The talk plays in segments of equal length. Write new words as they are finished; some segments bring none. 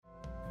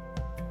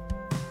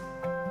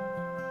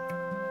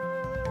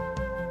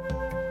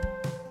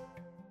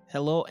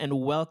Hello and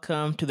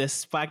welcome to the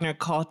Spagner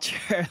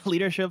Culture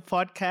Leadership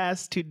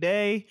Podcast.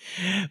 Today,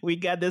 we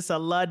got the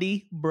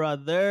Saladi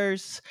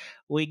brothers.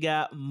 We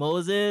got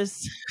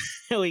Moses.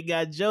 We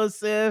got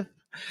Joseph.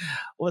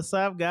 What's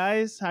up,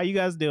 guys? How you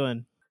guys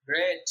doing?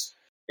 Great.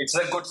 It's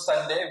a good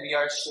Sunday. We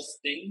are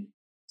shifting,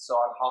 so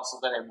our houses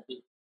are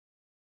empty.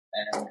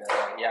 And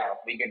yeah,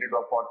 we get to do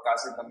a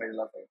podcast in the middle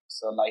of it.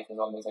 So life is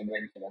always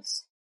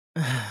adventurous.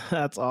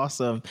 That's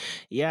awesome.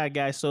 Yeah,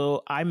 guys.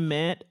 So I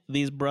met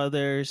these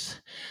brothers.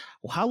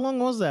 How long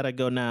was that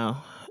ago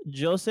now?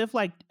 Joseph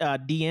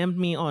DM'd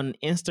me on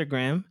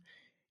Instagram,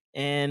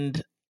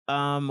 and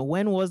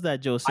when was that, I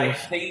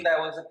Joseph? think that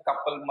was a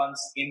couple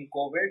months in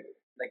COVID,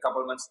 like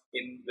couple months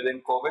in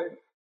within COVID,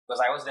 because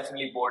I was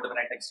definitely bored when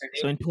I texted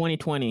So you. in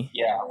 2020.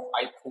 Yeah,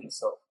 I think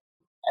so.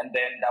 And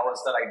then that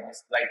was the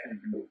right thing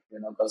to do,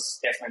 because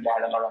definitely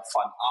I had a lot of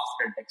fun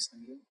after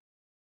texting you.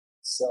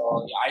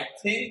 So yeah, I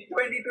think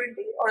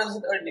 2020 or is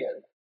it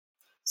earlier?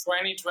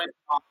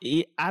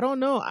 2020. I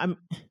don't know. I'm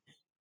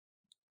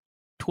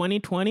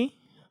 2020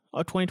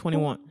 or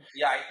 2021.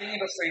 Yeah, I think it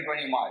was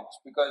 2020 March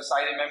because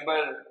I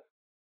remember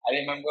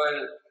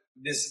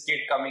this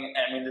kid coming.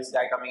 I mean, this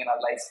guy coming in our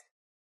life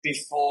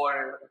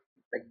before,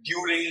 like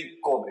during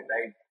COVID,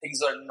 right? Things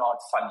were not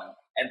funny,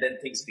 and then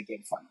things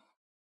became funny.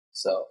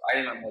 So I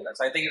remember that.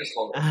 So I think it was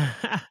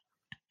COVID.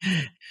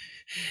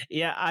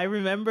 Yeah, I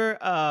remember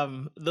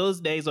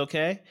those days,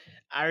 okay?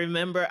 I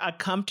remember I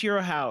come to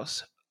your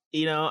house.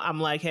 I'm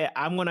like, hey,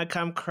 I'm gonna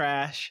come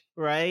crash,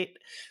 right?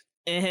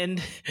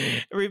 And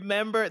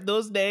remember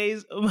those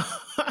days,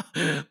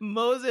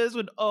 Moses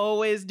would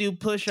always do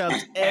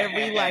push-ups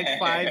every like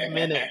 5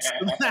 minutes.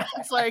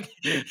 That's like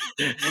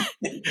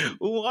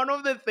one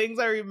of the things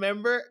I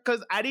remember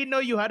because I didn't know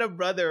you had a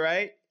brother,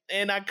 right?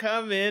 And I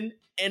come in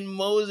and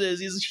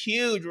Moses is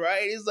huge,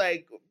 right? He's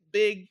like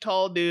big,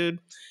 tall dude.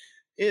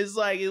 It's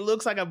like it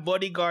looks like a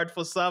bodyguard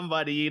for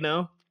somebody.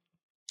 And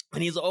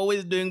he's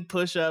always doing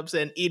push-ups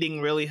and eating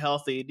really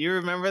healthy. Do you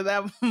remember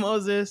that,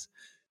 Moses?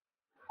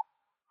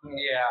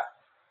 Yeah,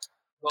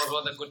 those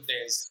were the good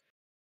days.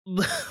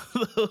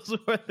 Those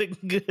were the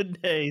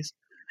good days.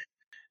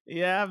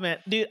 Yeah, man.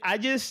 Dude,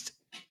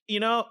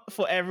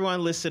 for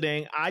everyone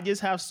listening, I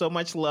just have so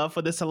much love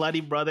for the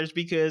Saladi brothers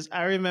because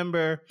I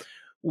remember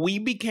we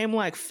became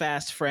like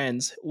fast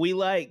friends. We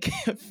like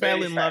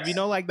fell in love,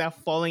 like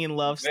that falling in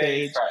love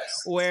stage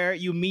where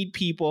you meet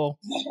people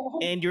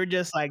and you're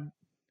just like,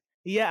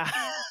 yeah.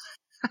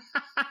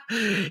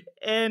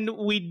 And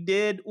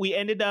we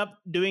ended up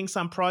doing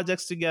some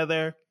projects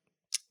together.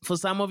 For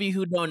some of you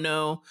who don't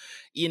know,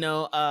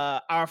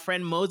 our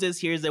friend Moses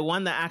here is the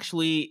one that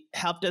actually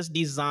helped us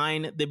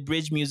design the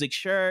Bridge Music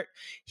shirt.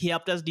 He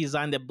helped us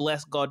design the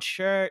Bless God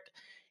shirt.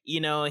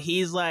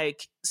 He's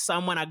like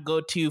someone I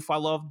go to for a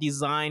lot of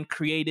design,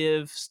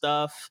 creative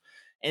stuff.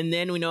 And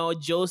then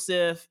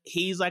Joseph,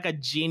 he's like a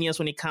genius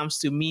when it comes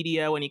to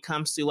media, when it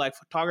comes to like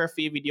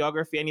photography,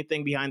 videography,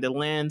 anything behind the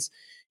lens.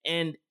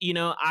 And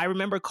I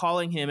remember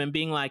calling him and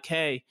being like,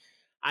 hey,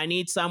 I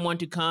need someone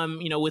to come,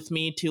 with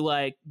me to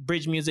like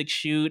Bridge Music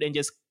shoot and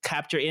just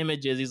capture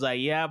images. He's like,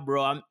 yeah,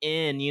 bro, I'm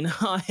in.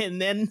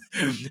 And then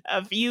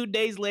a few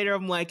days later,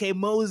 I'm like, hey,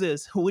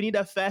 Moses, we need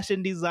a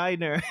fashion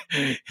designer.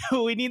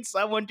 We need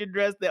someone to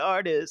dress the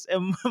artist.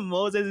 And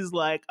Moses is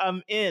like,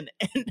 I'm in.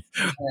 And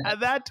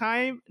at that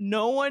time,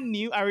 no one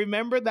knew. I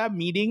remember that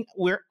meeting.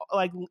 We're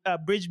like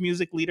Bridge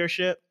Music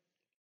leadership.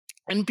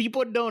 And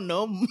people don't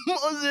know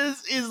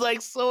Moses is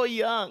like so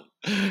young,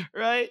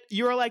 right?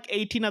 You were like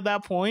 18 at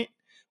that point.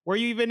 Were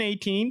you even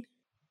 18?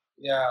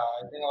 Yeah,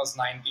 I think I was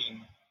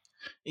 19.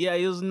 Yeah,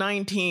 he was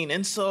 19.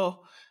 And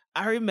so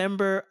I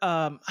remember,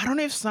 I don't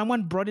know if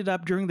someone brought it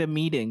up during the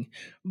meeting,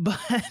 but,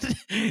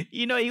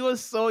 he was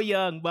so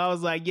young. But I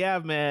was like, yeah,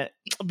 man,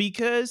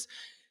 because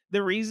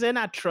the reason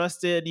I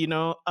trusted,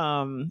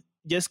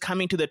 just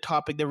coming to the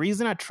topic, the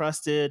reason I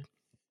trusted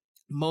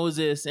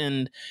Moses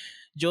and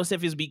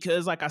Joseph is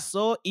because, like, I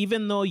saw,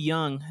 even though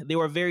young, they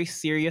were very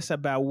serious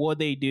about what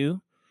they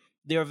do.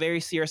 They were very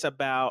serious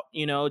about,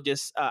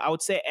 just I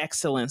would say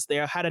excellence. They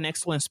had an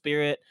excellent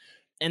spirit,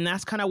 and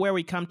that's kind of where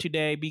we come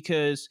today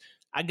because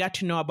I got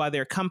to know about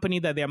their company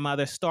that their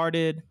mother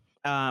started,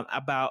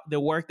 about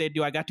the work they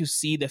do. I got to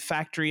see the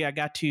factory. I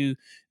got to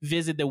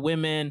visit the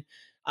women.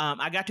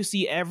 I got to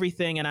see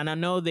everything, and I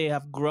know they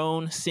have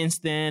grown since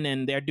then,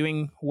 and they're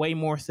doing way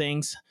more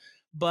things.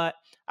 But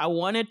I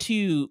wanted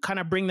to kind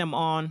of bring them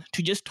on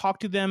to just talk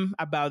to them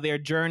about their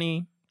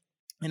journey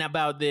and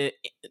about the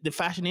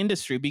fashion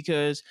industry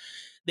because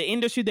the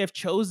industry they've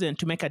chosen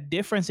to make a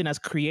difference in as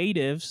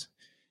creatives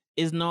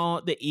is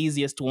not the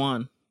easiest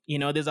one.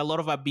 There's a lot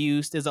of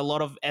abuse, there's a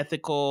lot of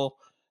ethical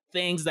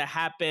things that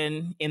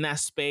happen in that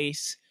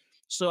space.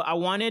 So I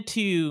wanted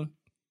to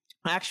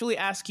actually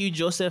ask you,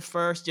 Joseph,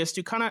 first, just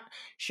to kind of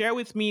share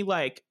with me,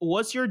 like,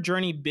 what's your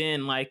journey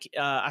been like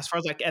as far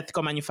as like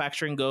ethical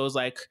manufacturing goes,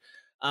 like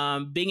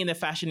being in the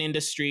fashion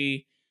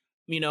industry.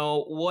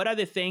 What are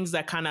the things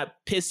that kind of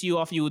piss you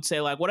off? You would say,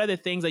 like, what are the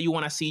things that you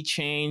want to see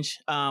change?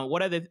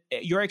 What are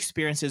your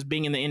experiences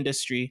being in the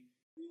industry?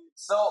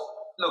 So,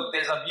 look,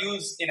 there's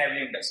abuse in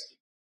every industry.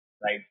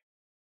 right?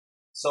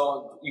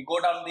 So you go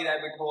down the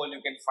rabbit hole,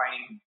 you can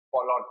find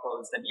fallout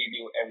holes that lead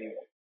you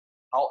everywhere.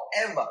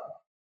 However,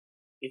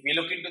 if we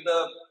look into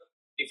the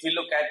if we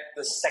look at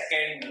the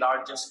second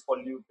largest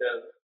polluter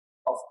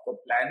of the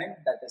planet,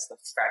 that is the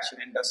fashion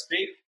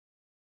industry,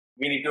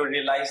 we need to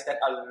realize that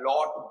a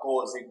lot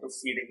goes into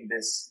feeding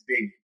this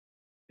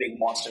big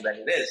monster that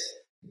it is.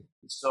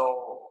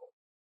 So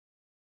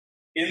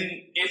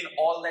in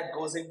all that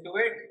goes into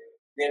it,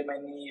 there are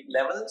many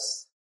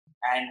levels,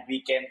 and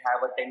we can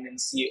have a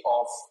tendency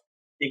of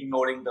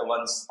ignoring the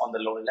ones on the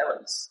lower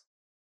levels.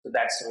 So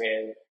that's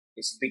where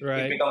it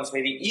Right. becomes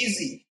very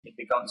easy. It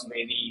becomes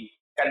very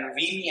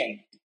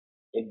convenient.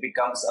 It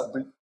becomes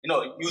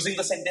using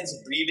the sentence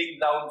 "breeding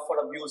ground for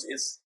abuse"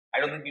 is, I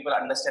don't think people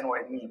understand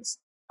what it means.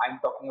 I'm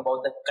talking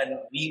about the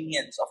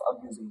convenience of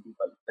abusing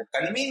people, the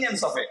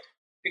convenience of it,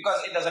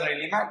 because it doesn't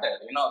really matter.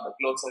 The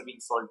clothes are being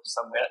sold to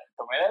somewhere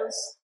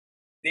else.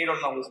 They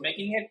don't know who's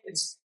making it.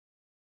 It's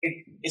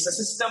a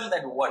system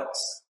that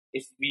works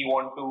if we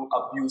want to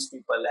abuse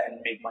people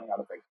and make money out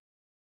of it.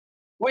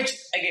 Which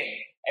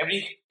again,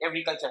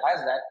 every culture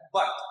has that.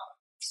 But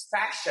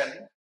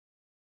fashion,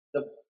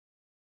 the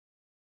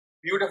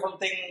beautiful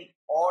thing,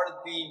 or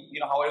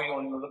however you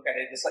want to look at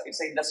it, it's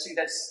an industry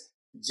that's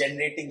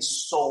generating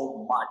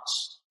so much,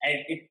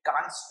 and it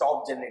can't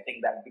stop generating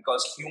that,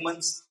 because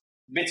humans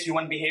with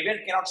human behavior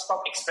cannot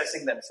stop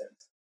expressing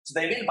themselves. So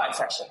they will buy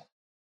fashion.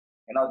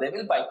 They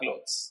will buy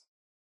clothes.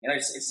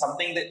 It's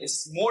something that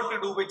is more to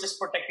do with just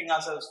protecting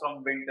ourselves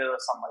from winter or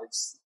summer.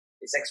 It's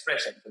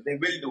expression. So they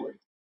will do it.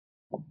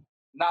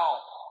 Now,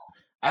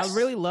 I as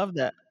really love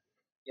that.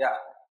 yeah,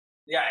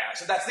 yeah.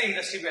 So that's the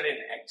industry we're in.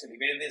 Actually,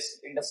 we're in this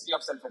industry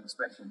of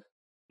self-expression.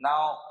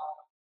 Now,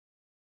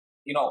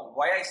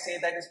 why I say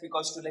that is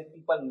because to let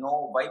people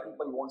know why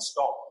people won't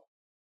stop.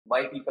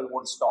 Why people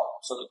won't stop.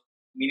 So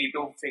we need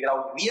to figure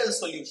out real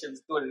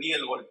solutions to a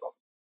real world problem.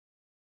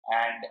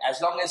 And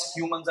as long as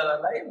humans are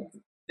alive,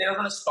 they're not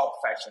going to stop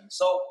fashion.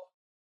 So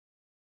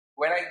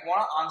when I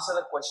want to answer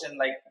a question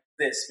like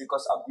this,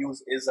 because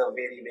abuse is a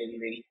very, very,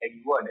 very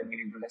heavy word, and we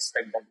need to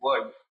respect that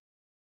word,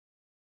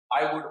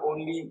 I would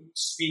only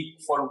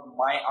speak for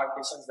my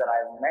artisans that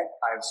I've met,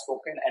 I've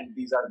spoken, and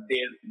these are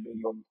their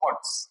very own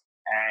thoughts.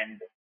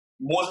 And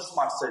Moses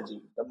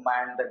Masterji, the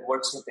man that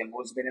works with him,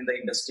 who's been in the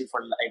industry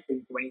for I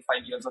think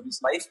 25 years of his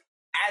life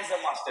as a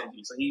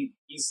Masterji. So he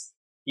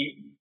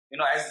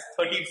as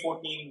 13,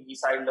 14, he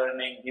started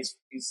learning. He's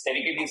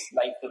dedicated his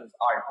life to his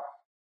art.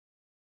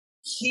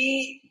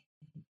 He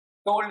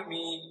told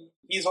me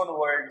his own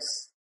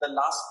words. The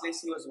last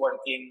place he was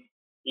working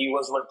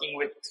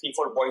with 3,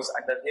 4 boys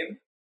under him,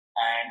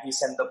 and he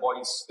sent the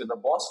boys to the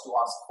boss to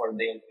ask for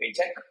their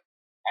paycheck.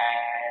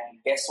 And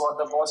guess what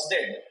the boss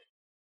did?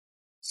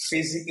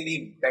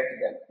 Physically bet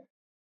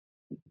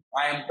them.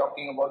 I am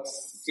talking about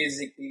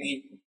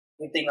physically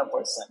hitting a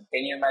person.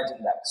 Can you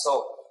imagine that?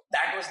 So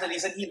that was the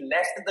reason he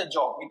left the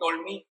job. He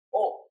told me,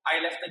 "Oh,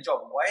 I left the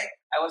job. Why?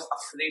 I was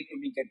afraid to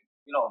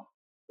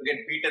get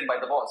beaten by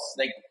the boss."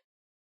 Like,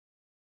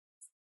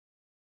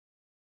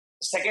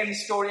 second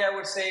story I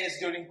would say is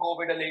during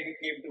COVID, a lady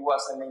came to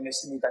us, and name is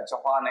Smita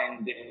Chauhan,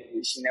 and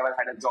she never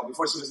had a job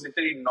before. She was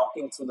literally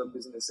knocking through the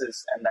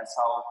businesses, and that's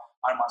how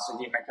our Master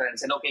G met her and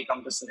said, "Okay,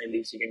 come to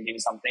Suneli, she can give you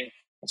something."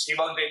 She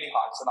worked really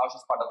hard, so now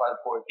she's part of our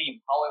core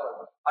team.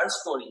 However, her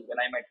story, when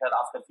I met her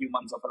after a few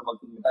months of her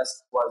working with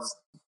us, was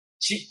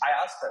I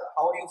asked her,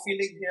 "How are you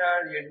feeling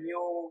here? You're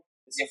new.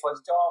 It's your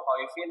first job. How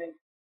are you feeling?"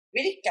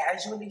 Very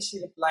casually,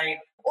 she replied,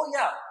 "Oh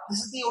yeah, this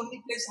is the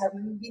only place I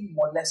haven't been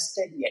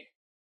molested yet."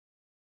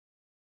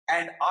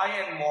 And I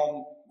and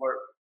mom were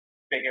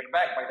taken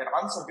back by that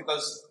answer,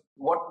 because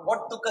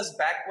what took us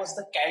back was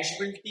the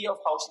casualty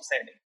of how she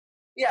said it.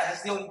 Yeah, this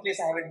is the only place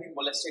I haven't been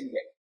molested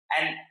yet.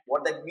 And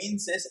what that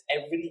means is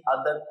every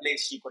other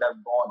place she could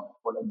have gone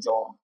for a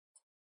job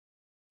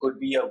could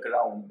be a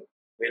ground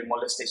where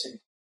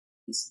molestation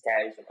is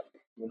casual,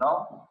 you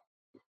know?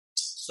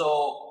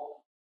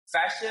 So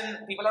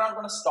fashion, people are not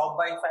going to stop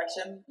buying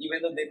fashion,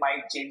 even though they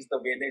might change the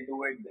way they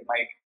do it. They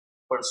might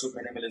pursue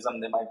minimalism.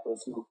 They might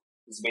pursue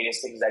these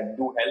various things that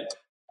do help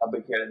a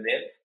bit here and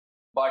there.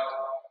 But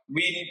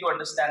we need to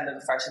understand that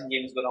the fashion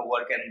game is going to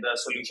work, and the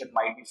solution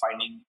might be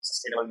finding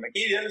sustainable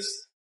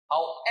materials.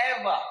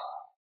 However,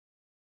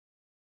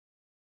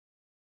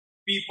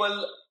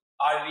 people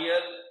are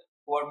real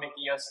who are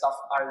making your stuff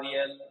are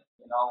real.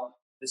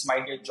 This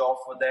might be a job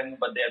for them,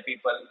 but they're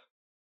people,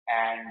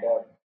 and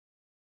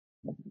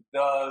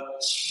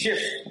the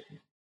shift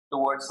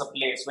towards a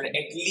place where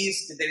at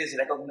least there is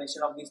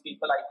recognition of these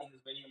people, I think,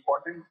 is very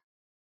important,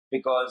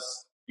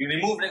 because you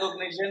remove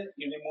recognition,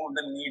 you remove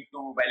the need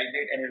to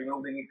validate, and you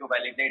remove the need to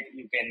validate,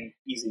 you can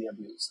easily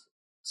abuse.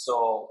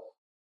 So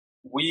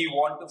we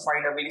want to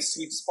find a very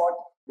sweet spot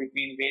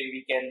between where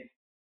we can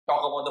talk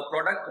about the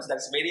product, because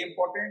that's very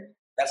important.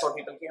 That's what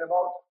people care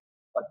about,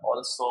 but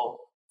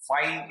also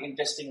find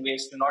interesting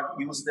ways to not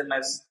use them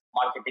as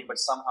marketing, but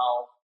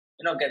somehow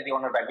get the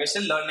owner back. We're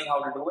still learning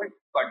how to do it,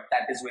 but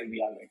that is where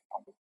we are right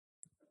now.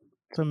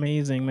 It's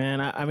amazing, man.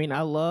 I mean,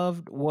 I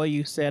loved what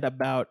you said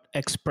about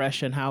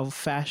expression, how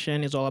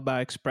fashion is all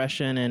about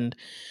expression. And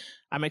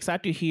I'm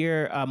excited to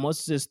hear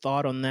Moses'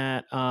 thought on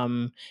that.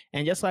 And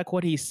just like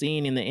what he's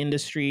seen in the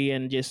industry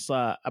and just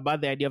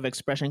about the idea of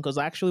expression. Because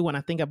actually, when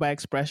I think about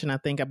expression, I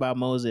think about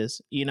Moses,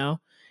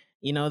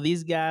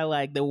 this guy,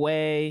 like the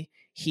way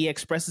he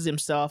expresses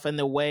himself and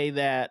the way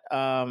that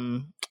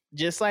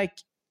just like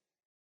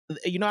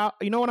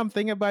what I'm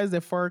thinking about is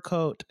the fur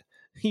coat,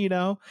 you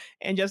know,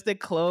 and just the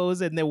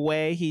clothes and the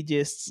way he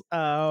just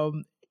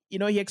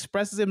he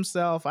expresses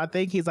himself. I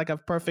think he's like a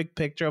perfect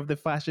picture of the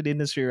fashion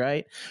industry,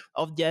 right?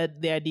 Of the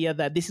idea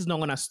that this is not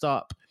going to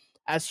stop.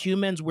 As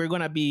humans, we're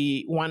going to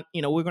be we're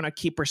going to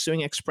keep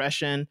pursuing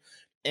expression,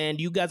 and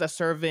you guys are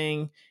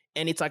serving,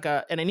 and it's like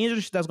an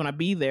industry that's going to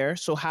be there.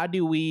 So how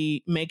do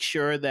we make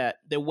sure that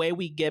the way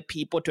we get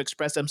people to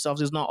express themselves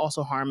is not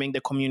also harming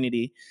the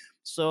community?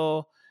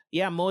 So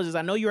yeah, Moses,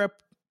 I know you're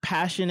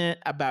passionate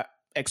about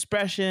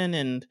expression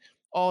and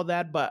all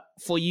that, but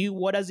for you,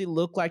 what does it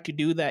look like to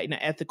do that in an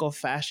ethical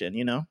fashion,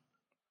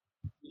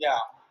 Yeah.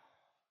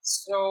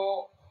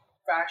 So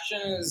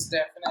fashion is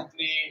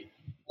definitely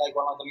like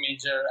one of the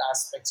major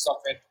aspects of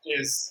it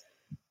is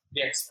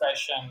the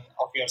expression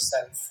of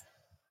yourself.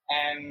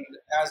 And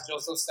as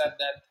Joseph said,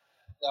 that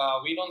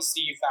we don't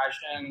see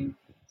fashion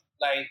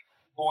like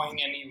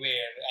going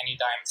anywhere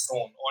anytime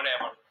soon or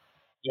ever.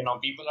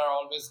 People are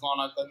always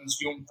gonna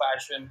consume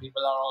fashion.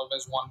 People are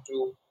always want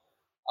to,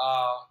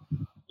 uh,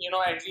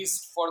 at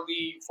least for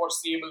the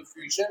foreseeable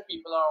future,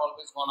 people are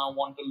always gonna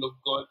want to look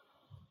good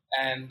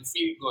and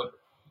feel good.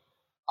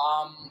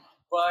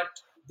 But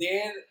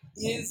there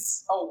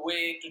is a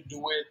way to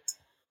do it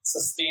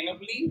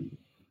sustainably.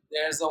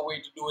 There's a way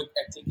to do it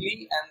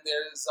ethically, and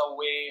there is a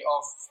way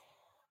of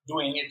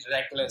doing it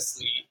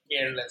recklessly,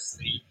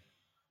 carelessly,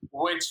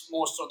 which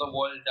most of the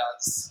world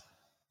does.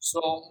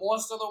 So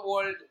most of the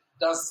world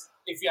does.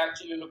 If you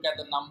actually look at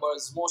the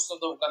numbers, most of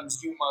the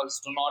consumers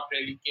do not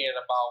really care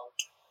about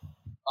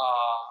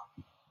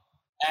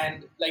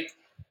and like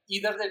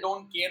either they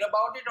don't care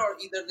about it or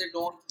either they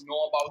don't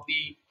know about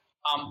the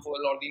harmful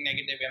or the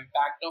negative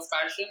impact of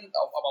fashion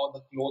about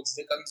the clothes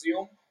they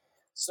consume.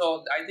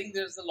 So I think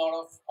there's a lot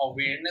of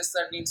awareness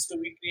that needs to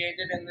be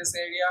created in this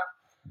area,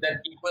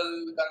 that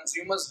people,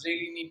 consumers,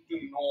 really need to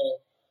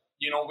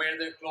know, where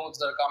their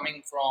clothes are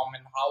coming from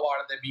and how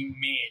are they being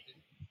made,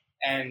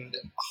 and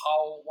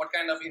what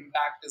kind of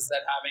impact is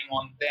that having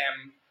on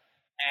them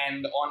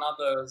and on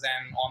others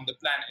and on the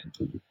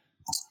planet.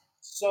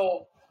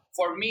 So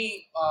for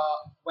me,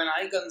 when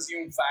I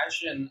consume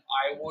fashion,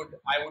 I would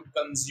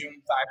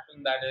consume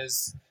fashion that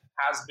is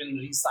has been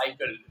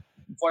recycled.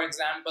 For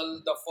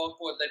example, the fur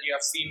coat that you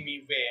have seen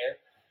me wear,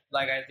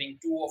 like I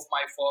think two of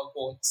my fur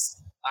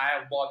coats, I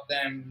have bought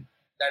them.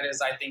 That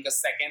is, I think, a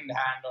second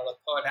hand or a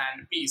third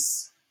hand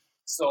piece.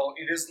 So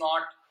it is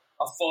not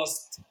a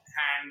first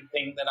hand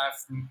thing that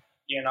I've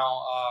you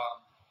know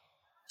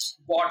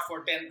bought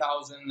for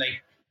 10,000,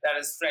 like that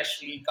is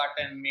freshly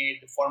cut and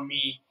made for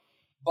me.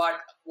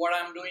 But what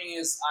I'm doing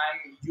is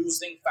I'm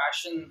using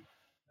fashion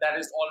that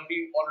is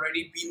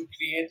already been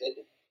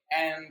created,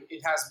 and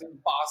it has been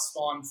passed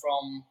on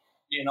from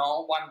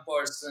one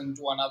person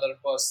to another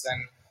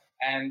person.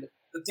 And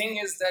the thing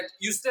is that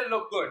you still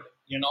look good.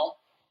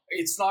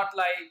 It's not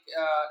like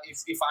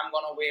if I'm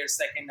gonna wear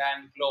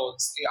secondhand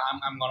clothes,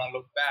 I'm gonna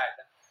look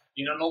bad.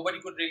 Nobody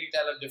could really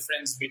tell a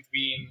difference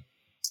between,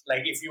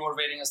 like, if you were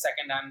wearing a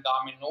second-hand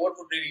garment, no one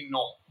would really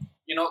know,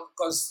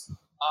 because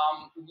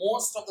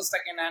most of the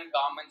second-hand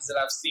garments that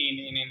I've seen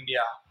in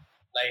India,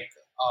 like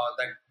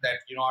that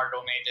are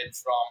donated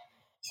from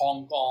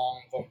Hong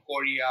Kong, from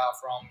Korea,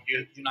 from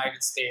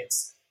United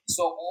States.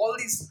 So all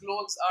these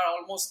clothes are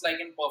almost like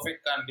in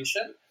perfect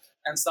condition,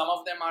 and some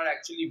of them are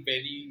actually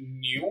very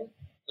new,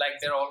 like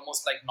they're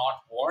almost like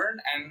not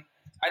worn. And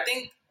I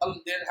think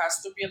there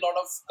has to be a lot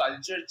of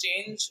culture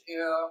change.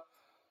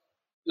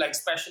 Like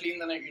especially in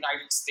the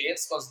United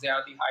States, because they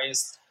are the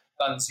highest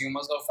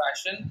consumers of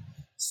fashion.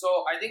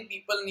 So I think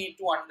people need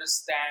to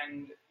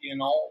understand,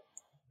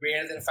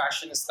 where their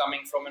fashion is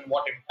coming from and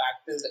what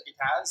impact it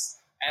has,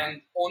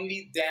 and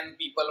only then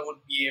people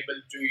would be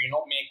able to,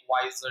 make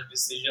wiser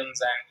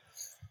decisions.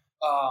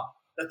 And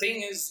the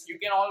thing is, you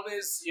can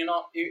always,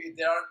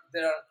 there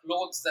are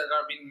clothes that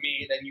are being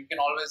made, and you can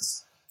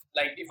always,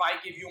 like, if I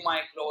give you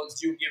my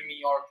clothes, you give me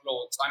your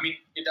clothes. I mean,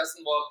 it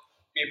doesn't work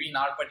maybe in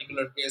our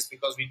particular case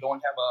because we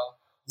don't have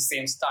the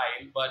same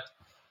style, but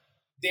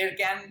there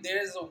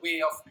is a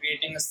way of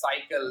creating a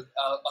cycle,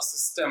 a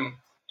system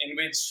in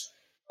which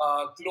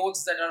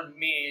clothes that are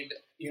made,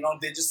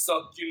 they just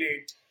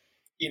circulate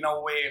in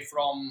a way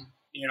from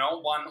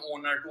one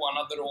owner to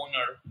another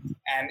owner,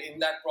 and in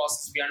that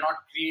process we are not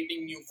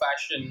creating new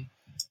fashion,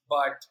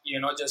 but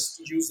just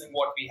using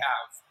what we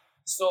have.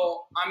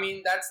 So I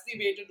mean, that's the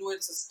way to do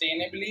it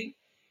sustainably.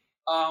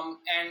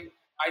 And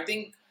I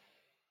think,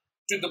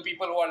 to the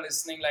people who are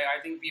listening, like,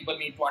 I think people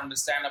need to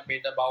understand a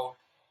bit about,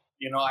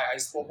 I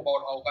spoke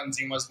about how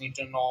consumers need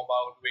to know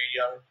about where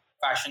your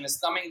fashion is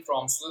coming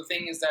from. So the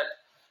thing is that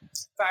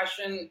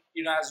fashion,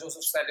 as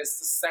Joseph said, is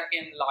the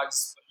second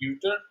largest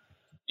polluter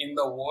in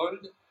the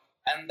world,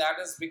 and that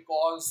is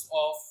because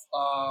of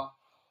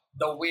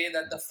the way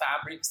that the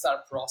fabrics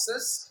are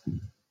processed.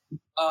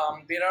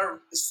 There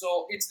are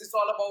so it's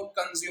all about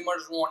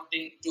consumers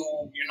wanting to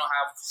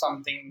have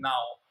something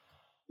now.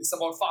 It's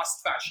about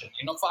fast fashion.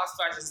 Fast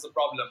fashion is the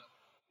problem.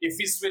 If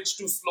we switch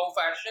to slow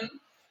fashion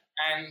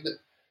and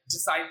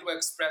decide to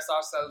express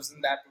ourselves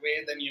in that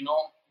way, then we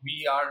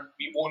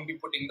won't be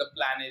putting the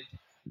planet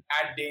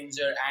at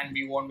danger, and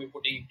we won't be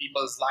putting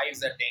people's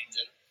lives at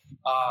danger.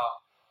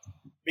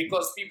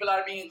 Because people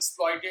are being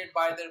exploited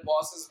by their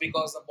bosses,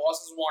 because the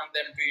bosses want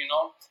them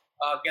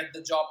to get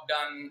the job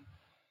done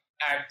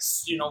at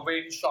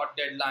very short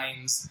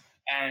deadlines,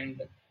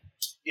 and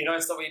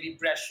it's a very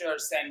pressure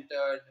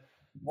centered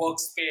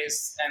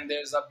workspace, and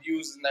there's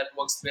abuse in that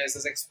workspace,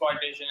 there's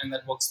exploitation in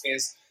that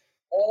workspace.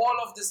 All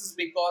of this is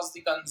because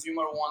the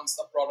consumer wants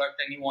the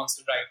product and he wants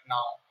it right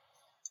now.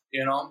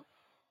 you know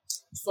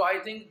so I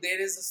think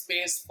there is a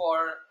space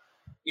for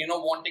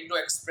wanting to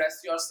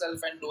express yourself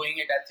and doing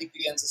it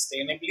ethically and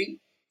sustainably.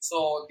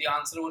 So the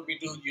answer would be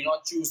to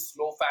choose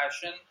slow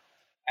fashion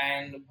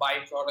and buy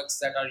products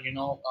that are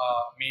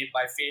made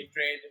by fair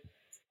trade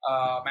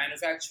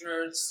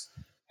manufacturers,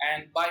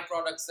 and buy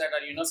products that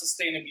are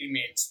sustainably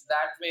made. So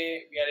that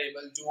way we are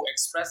able to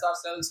express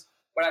ourselves,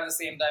 but at the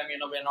same time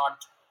we're not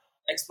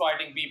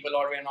exploiting people,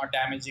 or we're not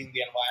damaging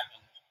the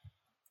environment.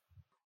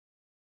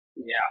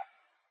 Yeah.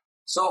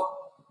 So,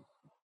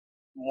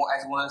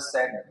 as Mona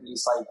said,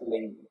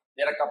 recycling.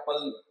 There are a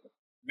couple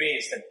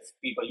ways that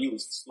people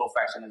use. Slow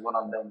fashion is one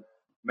of them.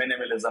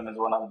 Minimalism is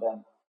one of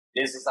them.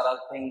 There's this other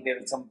thing. There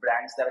are some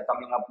brands that are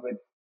coming up with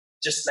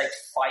just like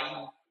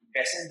 5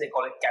 dresses. They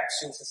call it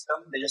capsule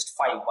system. They're just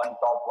 5, one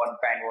top, one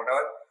pant,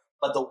 whatever.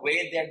 But the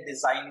way they're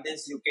designed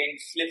is you can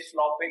flip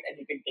flop it and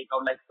you can take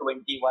out like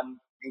 21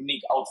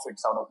 unique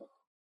outfits out of it.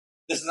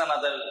 This is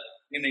another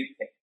unique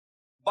thing.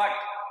 But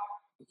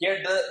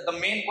here the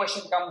main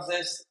question comes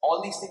is,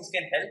 all these things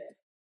can help.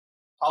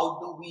 How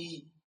do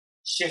we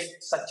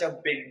shift such a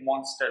big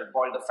monster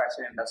called the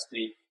fashion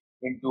industry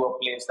into a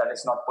place that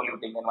is not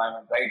polluting the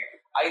environment, right?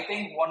 I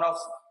think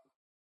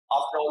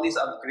after all these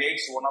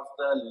upgrades, one of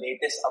the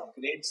latest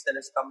upgrades that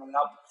is coming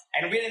up,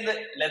 and we're in the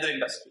leather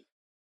industry.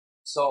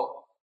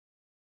 So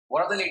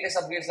one of the latest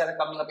upgrades that are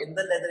coming up in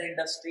the leather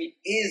industry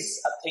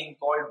is a thing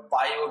called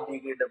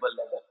biodegradable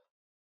leather.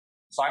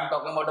 So I'm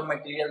talking about a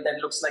material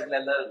that looks like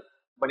leather,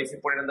 but if you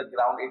put it on the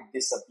ground, it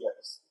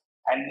disappears.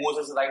 And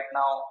Moses right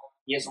now,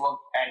 he has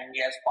worked and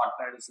he has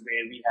partners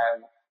where we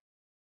have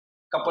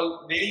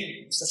couple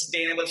very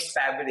sustainable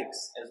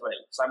fabrics as well.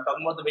 So I'm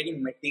talking about the very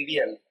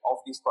material of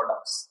these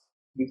products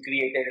be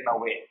created in a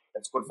way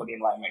that's good for the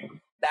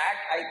environment. That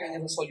I think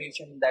is a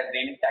solution that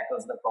really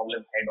tackles the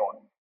problem head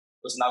on.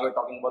 Because now we're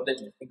talking about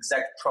the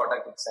exact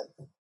product itself,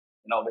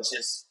 which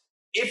is,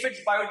 if it's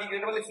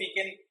biodegradable, if we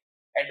can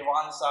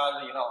advance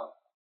our,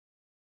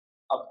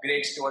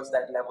 upgrades towards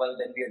that level,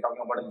 then we are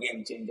talking about a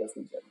game changer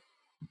feature.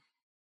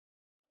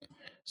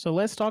 So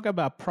let's talk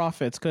about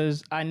profits,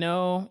 because I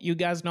know you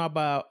guys know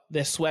about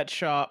the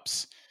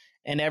sweatshops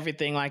and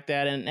everything like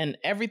that, and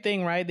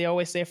everything, right? They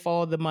always say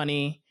follow the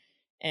money,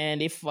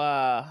 and if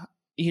the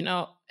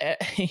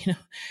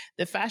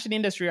fashion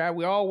industry, right?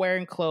 We're all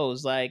wearing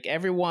clothes. Like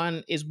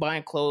everyone is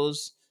buying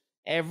clothes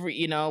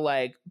every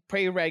like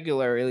pretty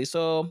regularly.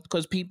 So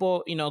because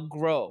people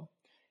grow,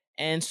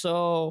 and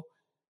so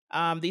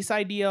this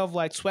idea of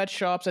like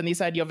sweatshops and this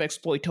idea of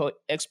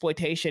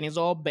exploitation is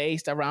all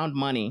based around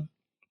money.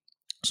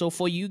 So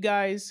for you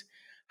guys,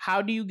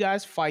 how do you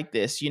guys fight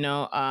this?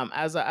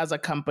 As a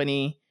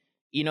company,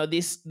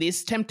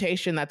 this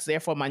temptation that's there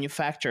for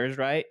manufacturers,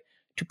 right,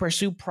 to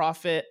pursue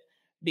profit,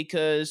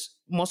 because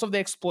most of the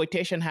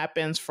exploitation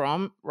happens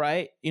from,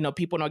 right,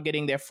 people not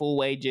getting their full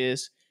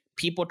wages,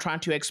 people trying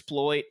to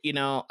exploit,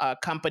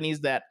 companies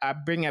that are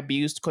being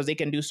abused because they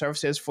can do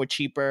services for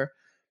cheaper.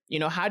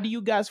 How do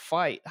you guys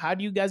fight? How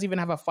do you guys even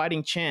have a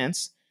fighting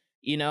chance?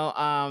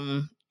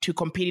 To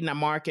compete in a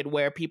market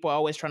where people are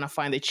always trying to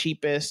find the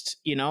cheapest,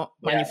 Yeah,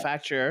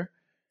 manufacturer,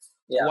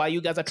 yeah. while you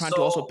guys are trying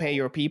to also pay So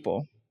your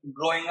people.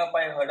 growing up,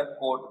 I heard a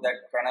quote that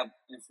kind of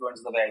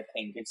influenced the way I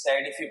think. It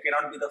said, if you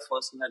cannot be the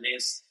first in a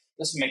race,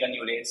 just make a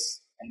new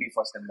race and be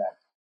first in that.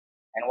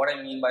 And what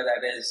I mean by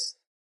that is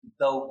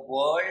the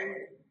world,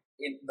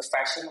 in the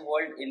fashion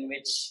world, in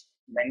which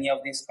many of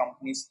these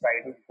companies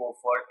try to go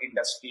for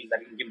industries that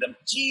can give them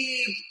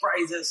cheap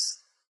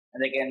prices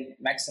and they can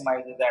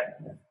maximize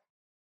that.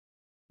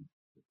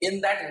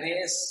 In that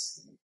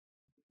race,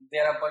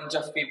 there are a bunch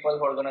of people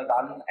who are going to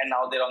run, and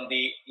now they're on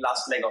the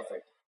last leg of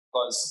it.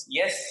 Because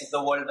yes,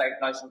 the world right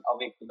now is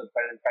awake to the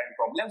current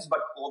problems, but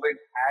COVID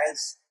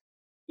has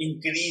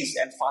increased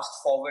and fast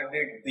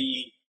forwarded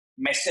the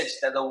message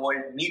that the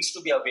world needs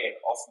to be aware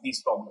of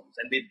these problems,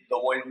 and the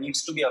world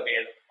needs to be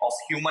aware of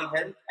human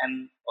health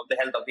and of the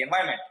health of the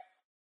environment.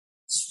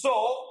 So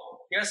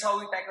here's how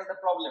we tackle the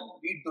problem: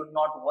 we do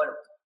not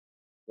work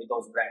with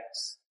those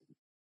brands.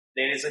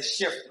 There is a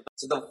shift.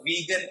 So the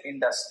vegan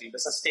industry, the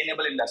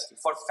sustainable industry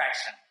for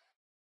fashion,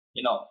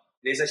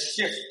 there's a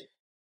shift,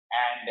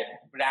 and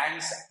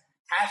brands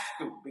have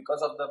to,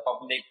 because of the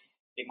public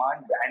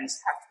demand, brands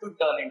have to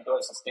turn into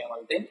a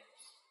sustainable thing.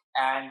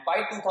 And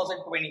by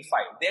 2025,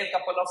 there are a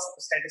couple of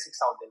statistics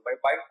out there.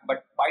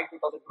 But by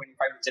 2025,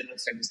 the general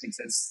statistics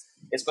is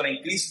it's going to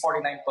increase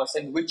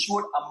 49%, which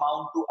would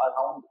amount to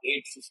around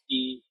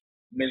 $850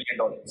 million.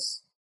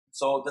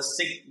 So the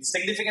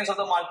significance of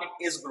the market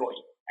is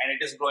growing, and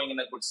it is growing in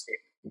a good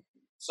state.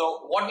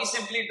 So what we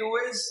simply do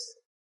is,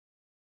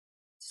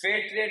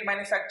 fair trade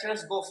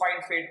manufacturers go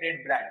find fair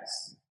trade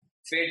brands.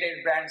 Fair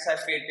trade brands have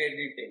fair trade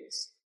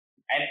retails.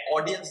 An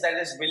audience that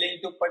is willing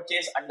to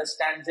purchase,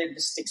 understands it,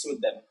 just sticks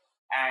with them.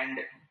 And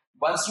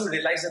once you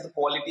realize that the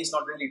quality is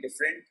not really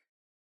different,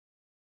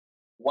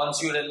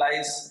 once you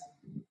realize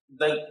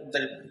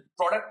the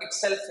product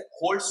itself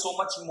holds so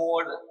much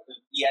more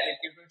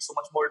reality to it, so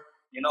much more,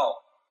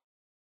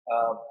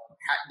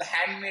 the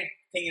handmade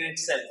thing in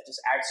itself just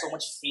adds so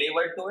much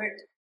flavor to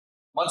it.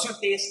 Once you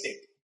taste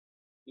it,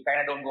 you kind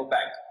of don't go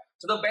back.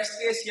 So the best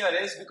case here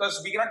is,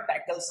 because we cannot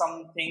tackle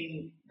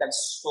something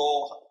that's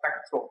so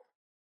cutthroat.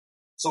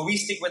 So we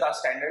stick with our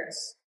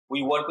standards.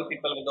 We work with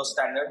people with those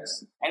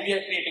standards, and we are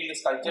creating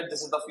this culture.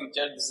 This is the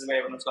future. This is where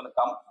everyone's going to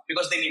come,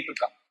 because they need to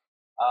come.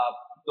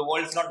 The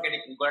world's not going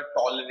to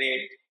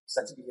tolerate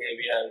such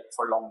behavior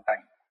for a long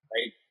time,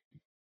 right?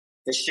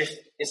 The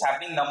shift is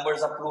happening.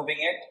 Numbers are proving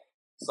it.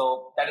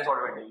 So that is what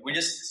we're doing. We're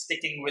just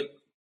sticking with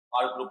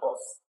our group of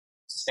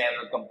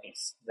sustainable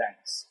companies,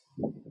 brands.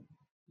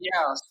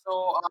 Yeah,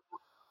 so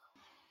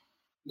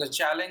the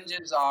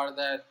challenges are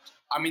that,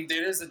 I mean,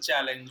 there is a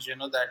challenge,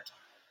 that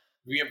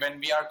when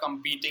we are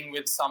competing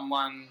with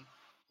someone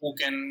who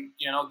can,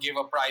 give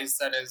a price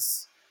that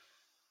is,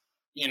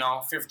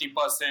 50%,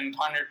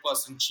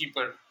 100%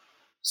 cheaper.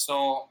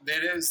 So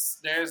there's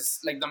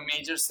like the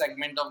major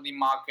segment of the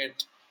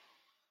market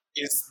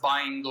is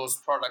buying those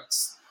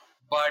products.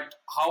 But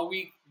how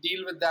we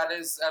deal with that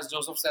is, as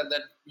Joseph said,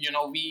 that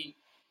we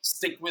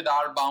stick with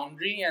our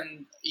boundary,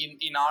 and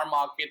in our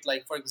market,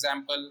 like for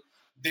example,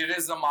 there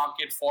is a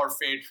market for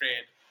fair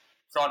trade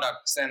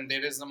products, and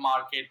there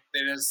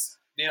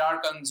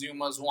are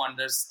consumers who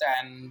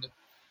understand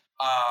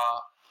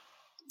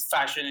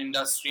fashion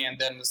industry, and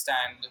they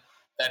understand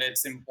that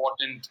it's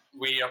important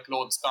where your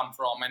clothes come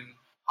from and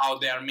how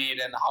they are made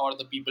and how are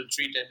the people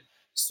treated.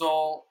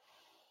 So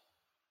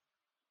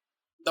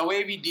the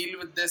way we deal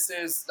with this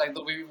is, like,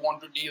 the way we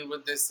want to deal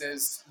with this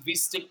is, we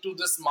stick to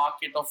this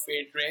market of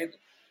fair trade,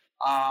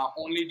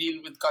 only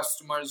deal with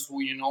customers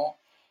who know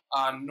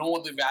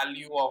the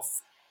value of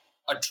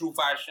a true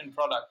fashion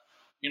product,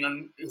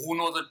 who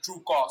know the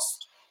true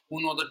cost,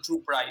 who know the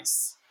true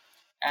price.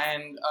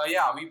 And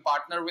we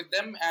partner with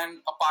them. And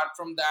apart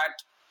from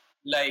that,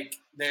 like,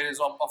 there is,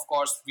 of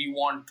course, we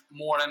want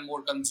more and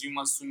more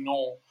consumers to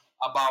know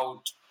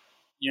about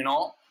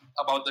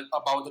about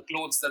the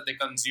clothes that they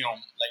consume.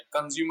 Like,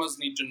 consumers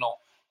need to know.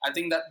 I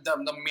think that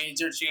the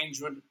major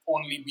change would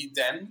only be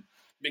then,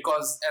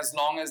 because as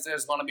long as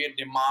there's going to be a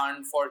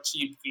demand for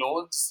cheap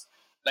clothes,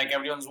 like,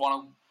 everyone's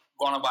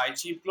gonna buy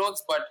cheap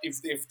clothes. But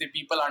if the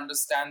people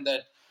understand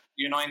that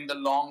in the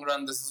long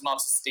run this is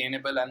not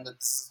sustainable and that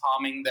this is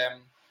harming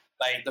them,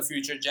 like the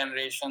future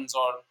generations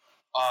or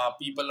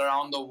people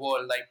around the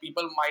world, like,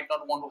 people might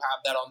not want to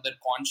have that on their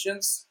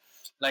conscience,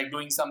 like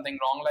doing something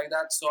wrong like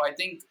that. So I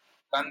think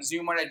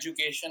consumer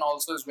education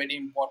also is very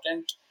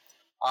important.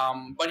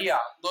 But yeah,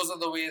 those are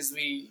the ways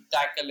we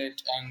tackle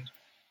it, and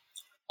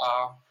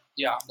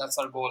that's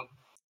our goal.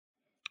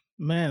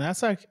 Man,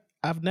 that's like,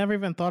 I've never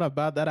even thought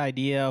about that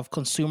idea of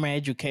consumer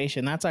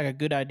education. That's like a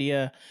good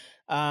idea.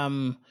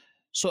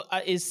 So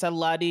is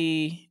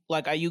Saladi,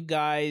 like, are you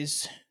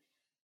guys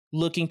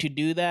looking to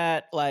do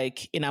that,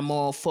 like, in a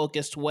more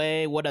focused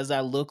way? What does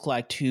that look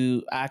like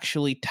to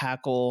actually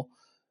tackle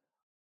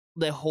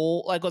the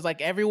whole, like, was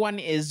like everyone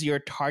is your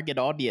target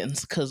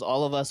audience because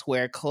all of us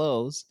wear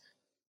clothes.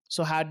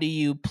 So how do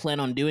you plan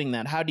on doing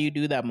that? How do you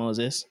do that,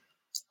 Moses?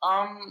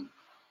 Um,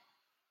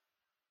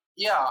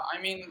 yeah,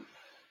 I mean,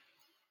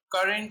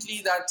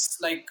 currently that's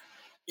like,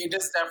 it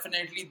is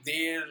definitely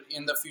there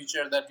in the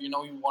future that we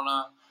want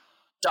to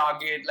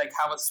target, like,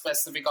 have a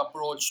specific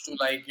approach to,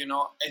 like,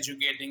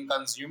 educating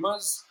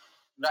consumers.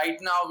 Right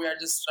now we are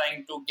just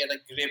trying to get a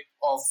grip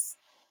of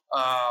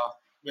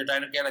we're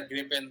trying to get a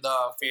grip in the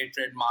fair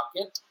trade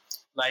market.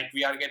 Like,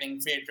 we are getting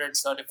fair trade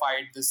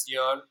certified this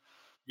year,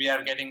 we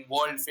are getting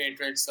world fair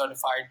trade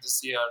certified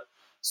this year.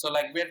 So,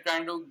 like, we're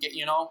trying to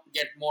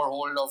get more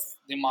hold of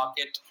the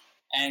market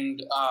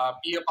and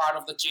be a part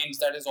of the change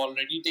that is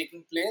already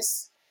taking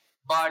place.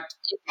 But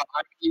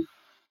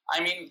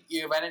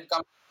yeah, when it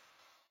comes,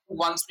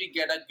 once we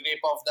get a grip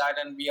of that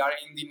and we are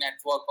in the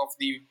network of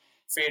the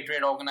fair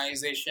trade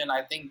organization,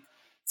 I think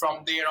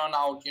from there on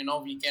out,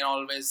 we can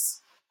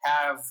always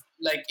have,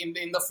 like, in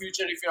the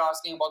future, if you're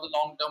asking about the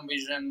long term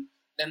vision,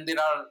 then there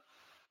are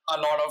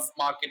a lot of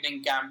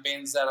marketing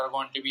campaigns that are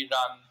going to be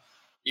done,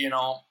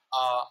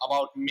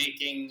 about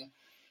making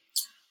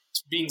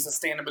being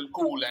sustainable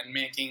cool, and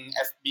making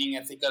being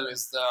ethical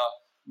is the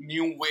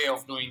new way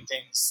of doing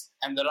things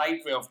and the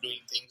right way of doing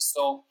things.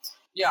 So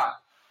yeah,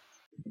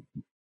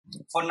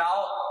 For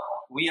now,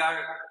 we are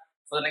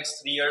for the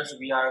next 3 years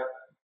we are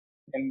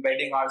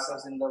embedding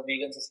ourselves in the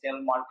vegan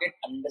sustainable market,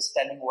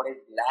 understanding what it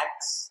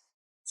lacks,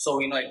 so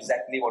we know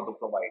exactly what to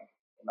provide.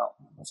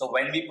 So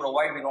when we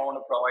provide, we don't want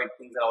to provide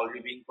things that are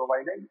already being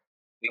provided.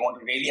 We want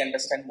to really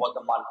understand what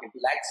the market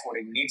lacks, what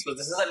it needs, because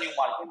this is a new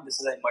market, this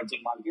is an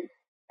emerging market,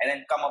 and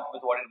then come up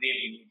with what it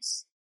really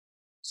needs.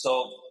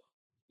 So,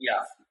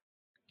 yeah.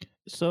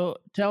 So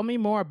tell me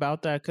more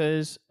about that,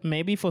 because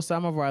maybe for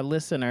some of our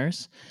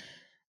listeners,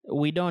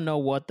 we don't know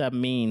what that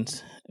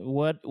means.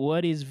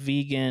 What is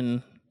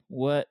vegan?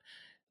 What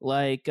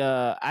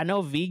I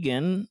know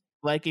vegan.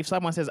 Like if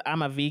someone says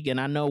I'm a vegan,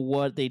 I know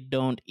what they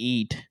don't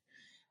eat.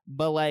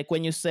 But like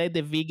when you say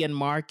the vegan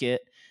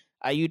market,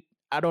 are you?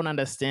 I don't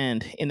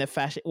understand in the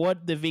fashion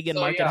what the vegan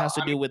So market yeah, has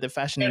to I mean, do with the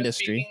fashion we are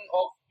industry. speaking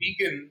of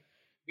vegan.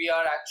 We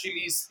are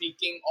actually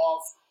speaking of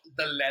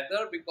the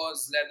leather,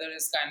 because leather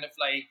is kind of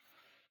like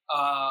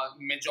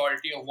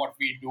majority of what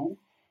we do.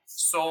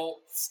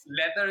 So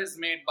leather is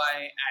made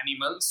by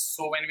animals.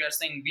 So when we are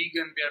saying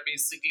vegan, we are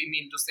basically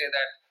mean to say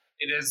that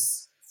it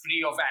is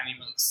free of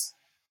animals,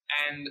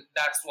 and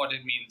that's what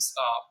it means.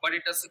 But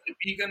it doesn't.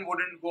 Vegan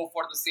wouldn't go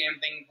for the same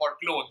thing for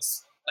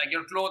clothes. Like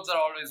your clothes are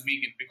always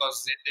vegan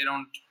because they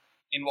don't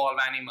involve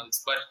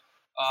animals. But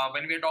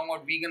when we are talking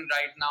about vegan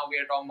right now, we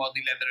are talking about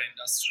the leather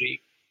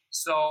industry.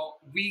 So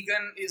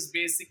vegan is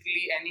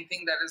basically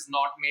anything that is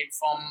not made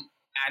from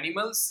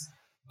animals,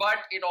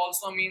 but it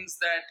also means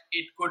that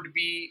it could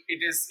be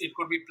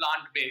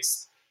plant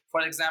based.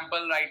 For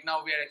example, right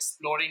now we are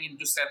exploring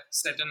into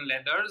certain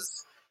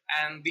leathers,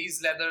 and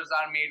these leathers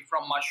are made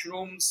from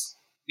mushrooms.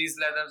 These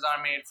leathers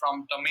are made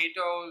from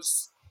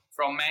tomatoes,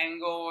 from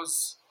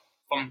mangoes,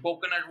 from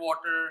coconut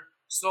water.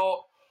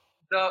 So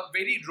the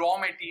very raw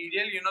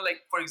material,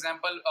 like for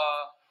example,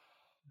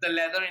 the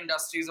leather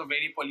industry is a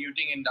very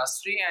polluting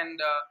industry, and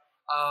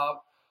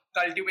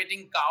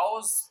cultivating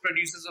cows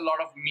produces a lot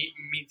of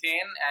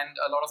methane and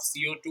a lot of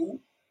CO2.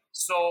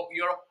 So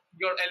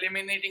you're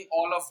eliminating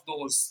all of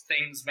those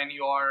things when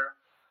you are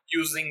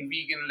using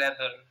vegan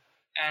leather.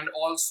 And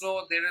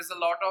also there is a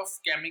lot of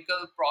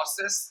chemical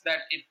process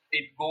that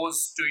it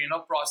goes to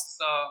process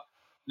a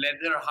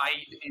leather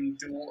hide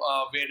into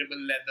a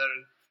wearable leather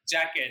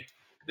jacket.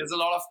 There's a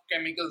lot of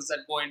chemicals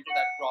that go into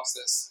that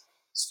process.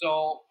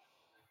 So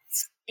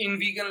in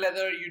vegan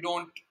leather you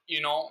don't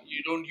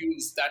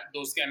use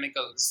those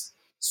chemicals.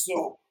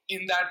 So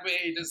in that way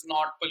it is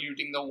not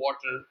polluting the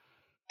water,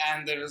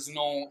 and there is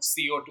no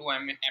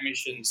CO2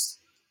 emissions.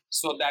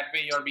 So that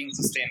way you're being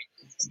sustainable.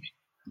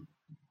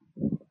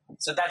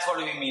 So that's what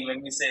we mean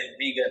when we say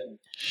vegan.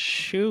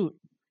 Shoot.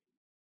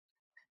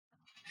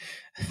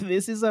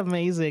 This is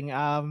amazing.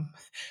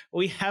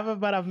 We have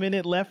about a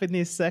minute left in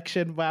this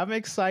section, but I'm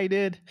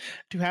excited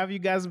to have you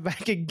guys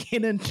back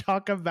again and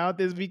talk about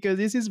this because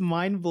this is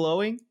mind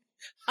blowing.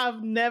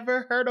 I've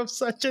never heard of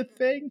such a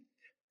thing.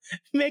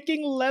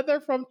 Making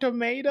leather from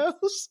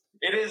tomatoes.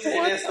 It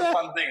What is a the?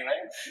 fun thing,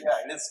 right?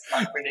 Yeah, it is.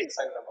 I'm pretty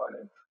excited about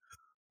it.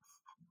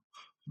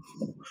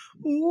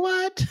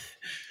 What?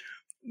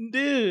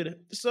 Dude.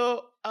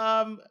 So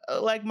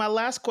like my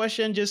last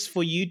question just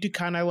for you to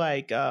kind of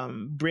like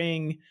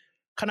bring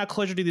kind of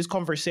closure to this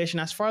conversation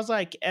as far as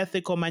like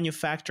ethical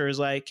manufacturers,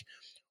 like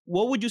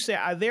what would you say,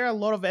 are there a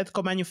lot of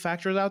ethical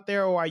manufacturers out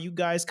there, or are you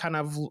guys kind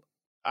of,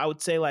 I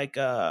would say, like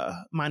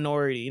a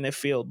minority in the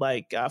field,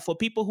 like for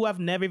people who have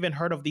never even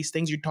heard of these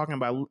things you're talking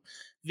about,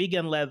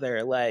 vegan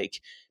leather,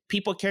 like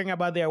people caring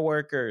about their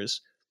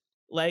workers,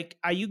 like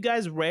are you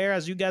guys rare,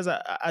 as you guys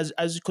are, as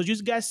because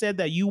you guys said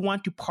that you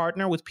want to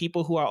partner with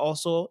people who are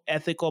also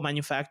ethical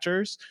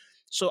manufacturers,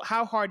 so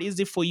how hard is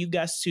it for you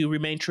guys to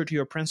remain true to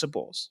your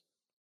principles?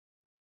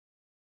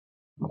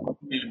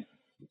 Hmm.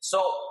 So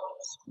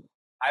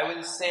I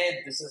will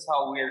say this is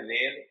how we're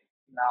there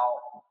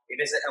now. It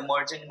is an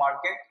emerging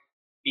market.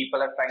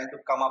 People are trying to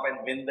come up and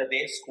win the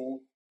race.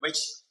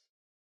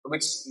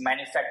 Which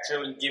manufacturer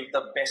will give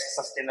the best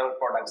sustainable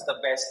products, the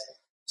best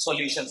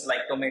solutions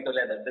like tomato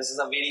leather. This is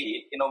a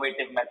very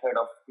innovative method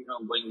of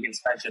going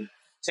against fashion.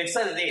 So it's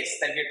a race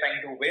that we're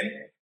trying to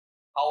win.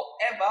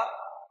 However,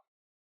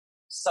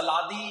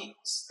 Saladi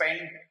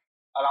spent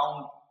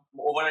around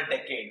over a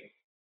decade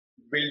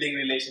building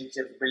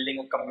relationships, building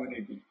a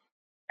community.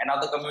 And now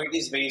the community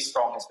is very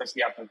strong,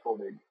 especially after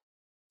COVID.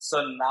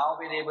 So now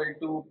we're able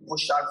to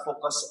push our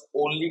focus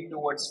only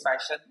towards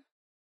fashion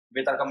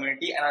with our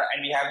community,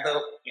 and we have the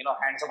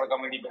hands of our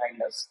community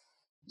behind us.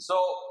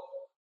 So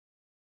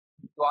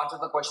to answer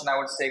the question, I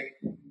would say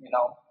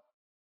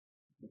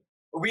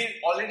we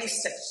already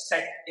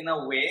set in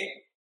a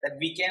way that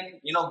we can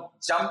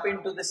jump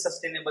into this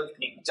sustainable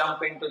thing,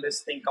 jump into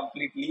this thing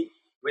completely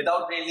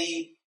without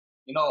really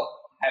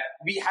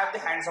we have the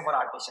hands of our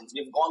artisans.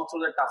 We've gone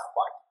through the tough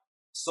part.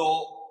 So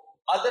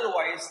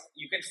otherwise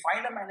you can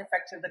find a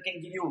manufacturer that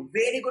can give you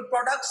very good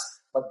products,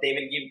 but they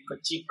will give a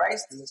cheap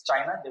price. This is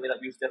China. They will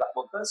abuse their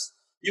workers.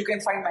 You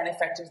can find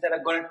manufacturers that are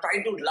going to try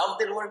to love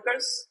their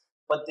workers,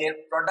 but their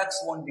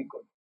products won't be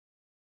good.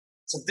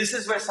 So this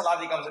is where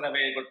Saladi comes in a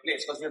very good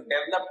place, because we've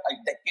developed a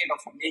decade of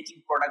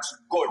making products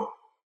good.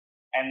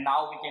 and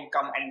now we can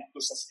come and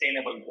do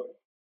sustainable good.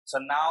 So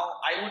now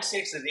I would say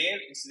it's rare.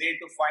 It's rare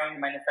to find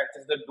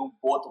manufacturers that do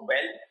both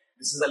well.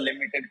 This is a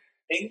limited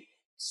thing.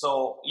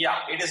 So yeah,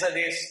 it is a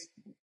race,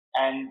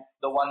 and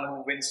the one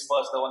who wins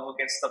first, the one who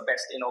gets the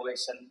best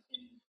innovation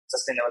in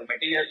sustainable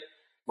material,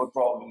 would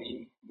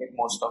probably get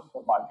most of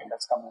the market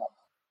that's coming up.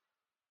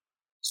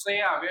 So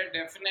yeah, we're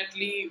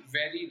definitely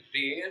very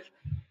rare.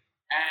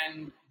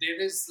 And there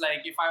is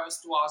like, if I was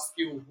to ask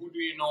you, who do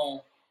you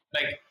know?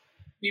 Like,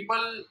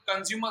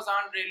 consumers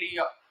aren't really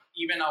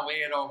even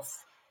aware of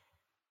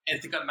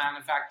ethical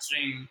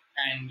manufacturing,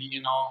 and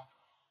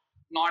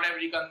not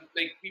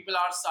like people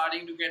are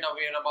starting to get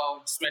aware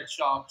about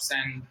sweatshops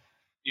and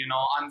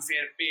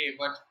unfair pay.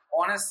 But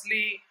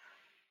honestly,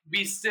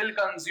 we still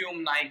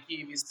consume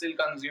Nike, we still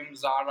consume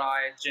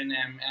Zara,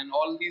 H&M, and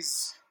all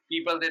these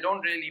people, they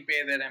don't really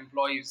pay their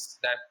employees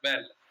that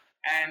well.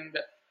 And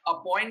a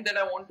point that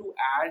I want to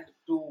add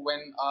to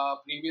when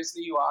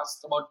previously you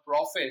asked about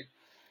profit,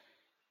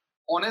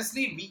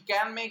 honestly, we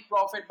can make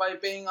profit by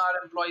paying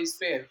our employees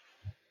fair.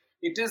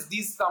 It is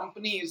these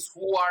companies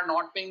who are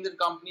not paying their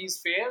companies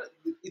fair.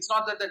 It's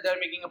not that they're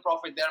making a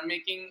profit, they're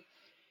making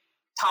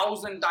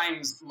 1,000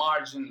 times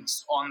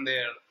margins on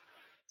their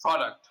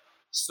product.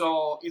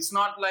 So it's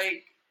not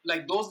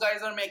like those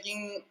guys are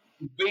making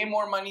way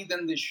more money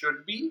than they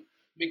should be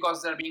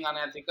because they're being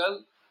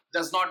unethical.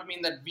 Does not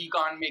mean that we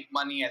can't make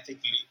money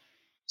ethically.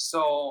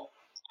 So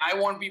I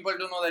want people to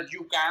know that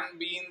you can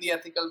be in the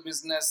ethical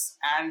business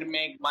and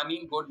make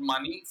money, good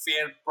money,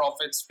 fair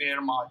profits,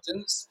 fair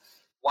margins,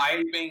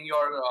 while paying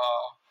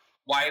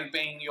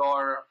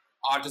your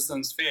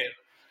artisans fair.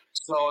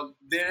 So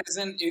there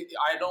isn't.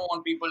 I don't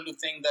want people to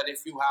think that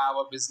if you have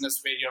a business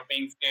where you're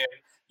paying fair,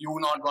 you're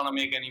not gonna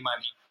make any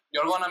money.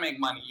 You're gonna make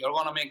money. You're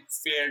gonna make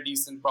fair,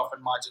 decent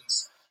profit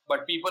margins.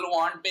 But people who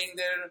aren't paying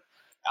their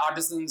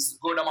artisans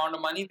good amount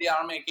of money, they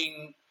are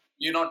making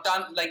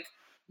ton like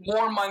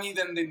more money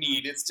than they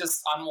need. It's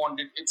just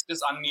unwanted. It's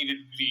just unneeded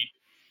greed.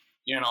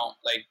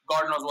 Like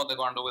God knows what they're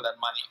gonna do with that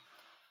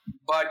money.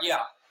 But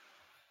yeah,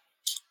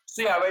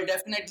 so yeah, we're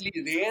definitely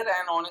there,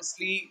 and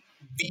honestly,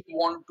 we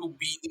want to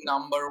be the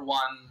number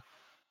one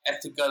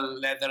ethical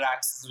leather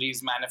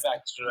accessories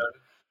manufacturer.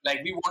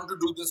 Like we want to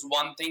do this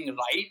one thing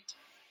right.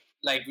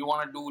 Like we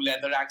want to do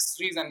leather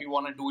accessories, and we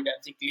want to do it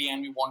ethically,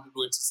 and we want to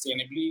do it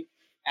sustainably,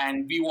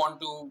 and we want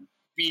to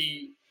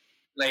be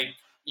like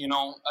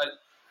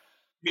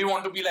we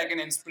want to be like an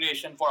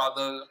inspiration for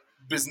other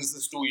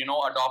businesses to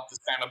adopt this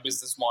kind of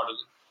business model.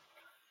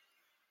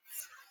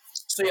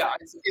 So yeah,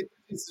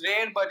 it's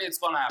rare, but it's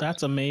gonna happen.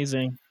 That's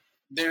amazing.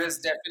 There is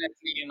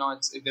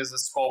definitely there's a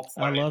scope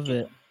I for it love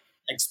it. to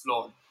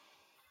explode.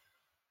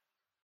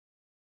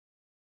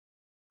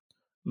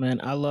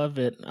 Man, I love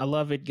it. I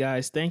love it,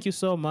 guys. Thank you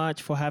so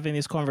much for having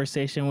this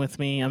conversation with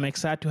me. I'm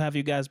excited to have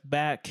you guys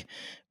back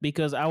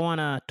because I want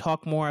to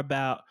talk more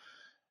about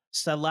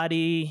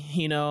Saladi,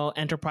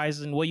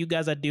 enterprises and what you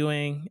guys are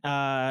doing.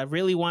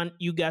 Really want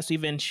you guys to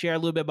even share a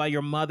little bit about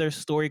your mother's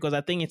story because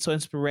I think it's so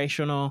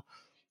inspirational.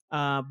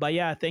 But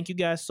yeah, thank you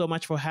guys so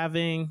much for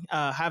having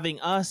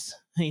us.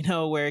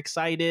 We're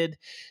excited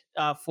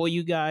for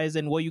you guys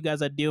and what you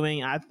guys are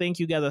doing. I think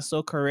you guys are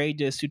so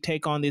courageous to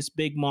take on this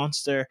big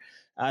monster,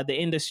 the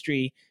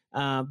industry,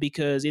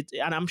 because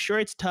and I'm sure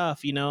it's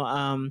tough.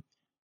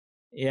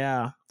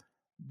 Yeah.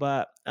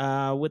 But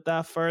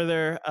without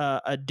further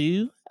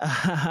ado,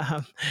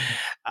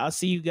 I'll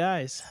see you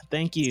guys.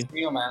 Thank you. See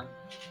you, man.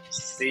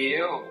 See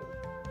you.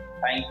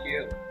 Thank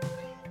you.